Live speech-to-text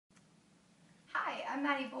I'm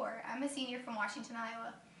Maddie Bohr. I'm a senior from Washington,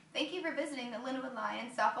 Iowa. Thank you for visiting the Lindenwood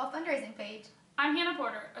Lions softball fundraising page. I'm Hannah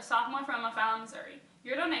Porter, a sophomore from O'Fallon, Missouri.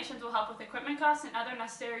 Your donations will help with equipment costs and other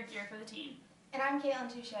necessary gear for the team. And I'm Caitlin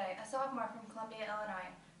Touche, a sophomore from Columbia,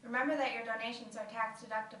 Illinois. Remember that your donations are tax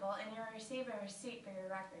deductible and you'll receive a receipt for your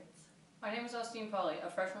records. My name is Austin Polly, a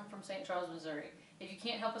freshman from St. Charles, Missouri. If you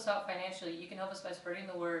can't help us out financially, you can help us by spreading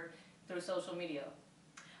the word through social media.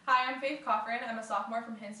 Hi, I'm Faith Cochran. I'm a sophomore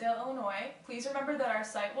from Hinsdale, Illinois. Please remember that our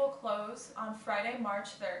site will close on Friday,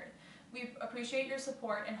 March 3rd. We appreciate your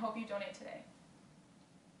support and hope you donate today.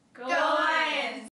 Go Lions!